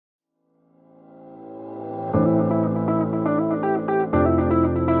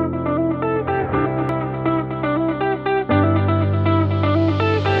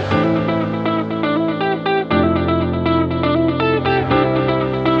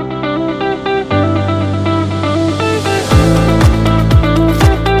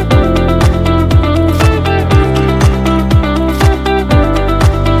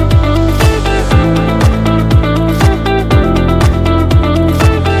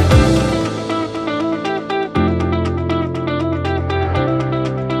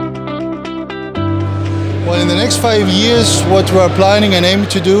next 5 years, what we are planning and aiming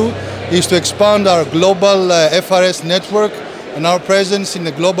to do is to expand our global FRS network and our presence in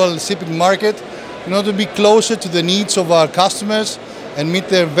the global shipping market in order to be closer to the needs of our customers and meet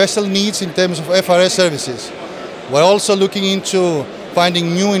their vessel needs in terms of FRS services. We're also looking into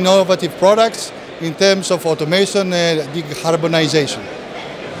finding new innovative products in terms of automation and decarbonization.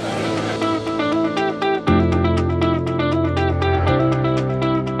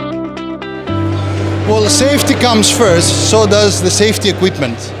 Well, safety comes first, so does the safety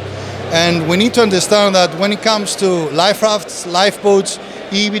equipment. And we need to understand that when it comes to life rafts, lifeboats,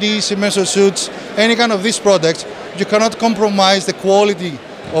 EBDs, immersion suits, any kind of these products, you cannot compromise the quality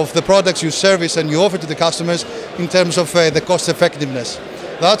of the products you service and you offer to the customers in terms of the cost effectiveness.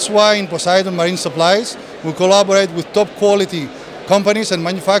 That's why in Poseidon Marine Supplies, we collaborate with top quality companies and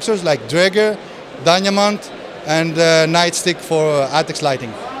manufacturers like Draeger, Dynamant, and Nightstick for Athens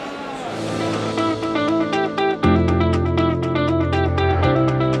lighting.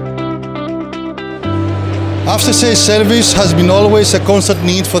 After-sales service has been always a constant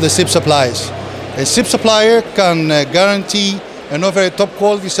need for the ship suppliers. A ship supplier can guarantee and offer top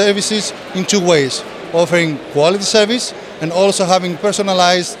quality services in two ways: offering quality service and also having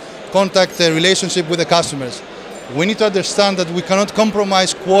personalized contact relationship with the customers. We need to understand that we cannot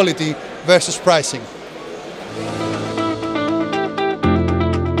compromise quality versus pricing.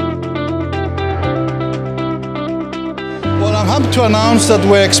 Well, I'm happy to announce that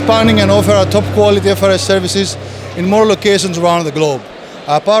we're expanding and offer our top quality FRS services in more locations around the globe.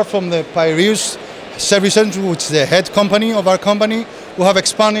 Apart from the Piraeus Service Center, which is the head company of our company, we have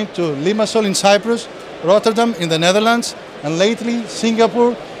expanded to Limassol in Cyprus, Rotterdam in the Netherlands, and lately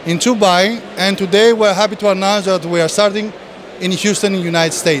Singapore in Dubai. And today we're happy to announce that we are starting in Houston in the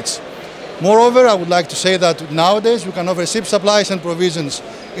United States. Moreover, I would like to say that nowadays we can offer ship supplies and provisions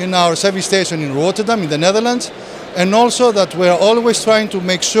in our service station in Rotterdam in the Netherlands, and also that we are always trying to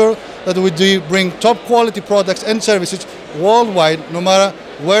make sure that we do bring top quality products and services worldwide, no matter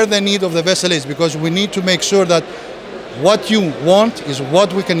where the need of the vessel is, because we need to make sure that what you want is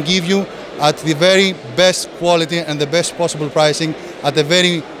what we can give you at the very best quality and the best possible pricing at the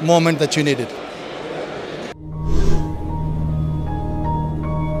very moment that you need it.